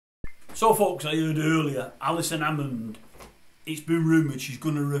So folks, I heard earlier, Alison Hammond, it's been rumoured she's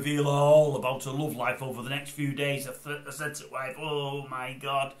going to reveal all about her love life over the next few days. I said to wife, oh my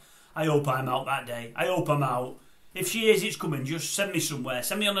God, I hope I'm out that day. I hope I'm out. If she is, it's coming. Just send me somewhere.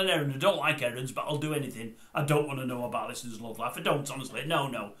 Send me on an errand. I don't like errands, but I'll do anything. I don't want to know about Alison's love life. I don't, honestly.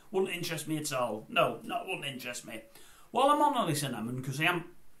 No. Wouldn't interest me at all. No, wouldn't interest me. While I'm on Alison Hammond, because I am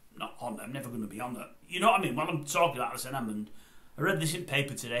not on her, I'm never going to be on her. You know what I mean? While I'm talking about Alison Hammond, I read this in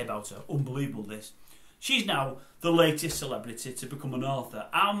paper today about her. Unbelievable, this. She's now the latest celebrity to become an author.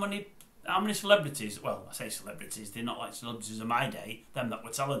 How many celebrities, well, I say celebrities, they're not like celebrities of my day, them that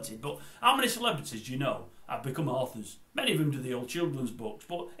were talented, but how many celebrities do you know have become authors? Many of them do the old children's books,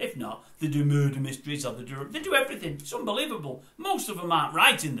 but if not, they do murder mysteries, or they do everything. It's unbelievable. Most of them aren't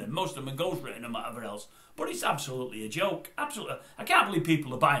writing them, most of them are ghostwritten and whatever else, but it's absolutely a joke. Absolutely. I can't believe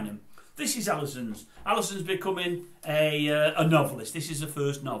people are buying them. This is Alison's. Alison's becoming a novelist. This is her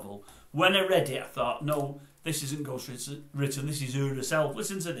first novel. When I read it, I thought, no, this isn't ghostwritten, this is her herself.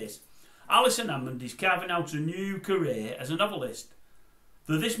 Listen to this. Alison Hammond is carving out a new career as a novelist.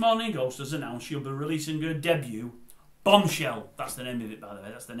 The This Morning Ghost has announced she'll be releasing her debut, Bombshell, that's the name of it by the way,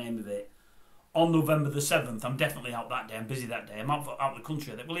 that's the name of it, on November the 7th. I'm definitely out that day, I'm busy that day, I'm out of the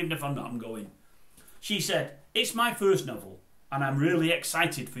country. Well, even if I'm not, I'm going. She said, it's my first novel, and I'm really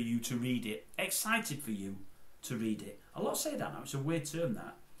excited for you to read it. Excited for you to read it. A lot say that now, it's a weird term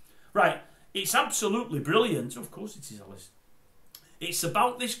that. Right, it's absolutely brilliant. Of course it is, Alice. It's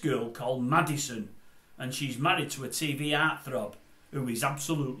about this girl called Madison, and she's married to a TV heartthrob who is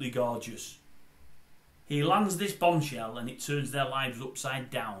absolutely gorgeous. He lands this bombshell and it turns their lives upside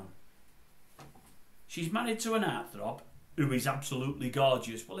down. She's married to an heartthrob who is absolutely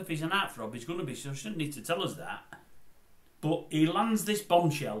gorgeous. Well, if he's an heartthrob, he's going to be, so she doesn't need to tell us that. But he lands this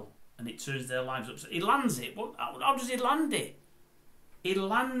bombshell and it turns their lives upside down. He lands it. How does he land it? He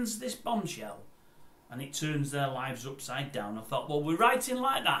lands this bombshell and it turns their lives upside down. I thought, well, we're writing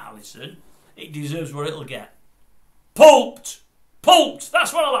like that, Alison. It deserves what it'll get. Pulped! Pulped!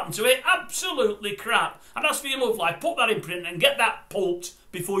 That's what'll happen to it. Absolutely crap. And as for your love life, put that in print and get that pulped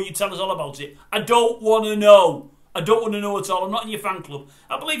before you tell us all about it. I don't want to know. I don't want to know at all. I'm not in your fan club.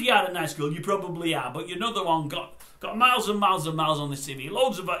 I believe you are a nice girl. You probably are. But you're another one got miles and miles and miles on this TV.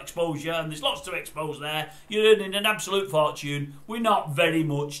 Loads of exposure and there's lots to expose there. You're earning an absolute fortune with not very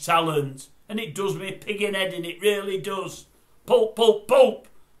much talent. And it does me pig in head in, it really does. Pulp, pulp, pulp.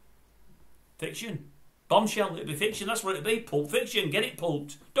 Fiction. Bombshell, it'll be fiction, that's what it'll be. Pulp fiction, get it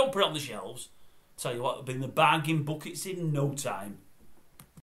pulped. Don't put it on the shelves. Tell you what, it'll be in the bargain buckets in no time.